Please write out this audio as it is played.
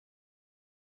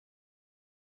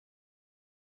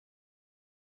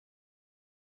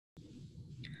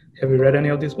Have you read any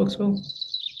of these books, Will?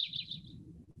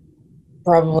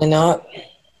 Probably not.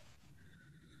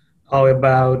 How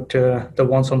about the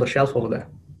ones on the shelf over there?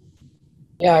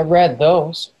 Yeah, I read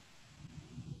those.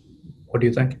 What do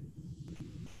you think?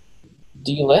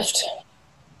 Do you lift?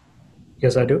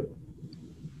 Yes, I do.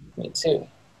 Me too.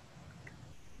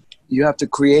 You have to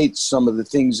create some of the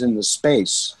things in the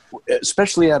space,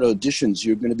 especially at auditions.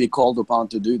 You're going to be called upon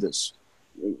to do this,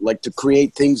 like to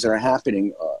create things that are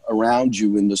happening around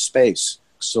you in the space.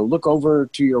 So look over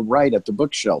to your right at the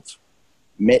bookshelf.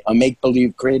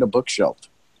 Make-believe, create a bookshelf.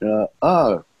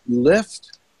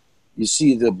 Lift. You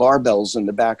see the barbells in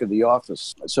the back of the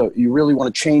office. So you really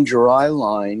want to change your eye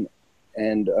line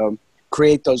and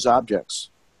create those objects.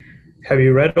 Have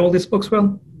you read all these books,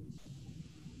 Will?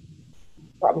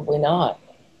 Probably not.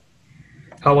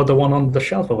 How about the one on the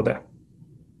shelf over there?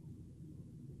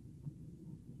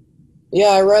 Yeah,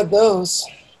 I read those.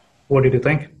 What did you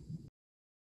think?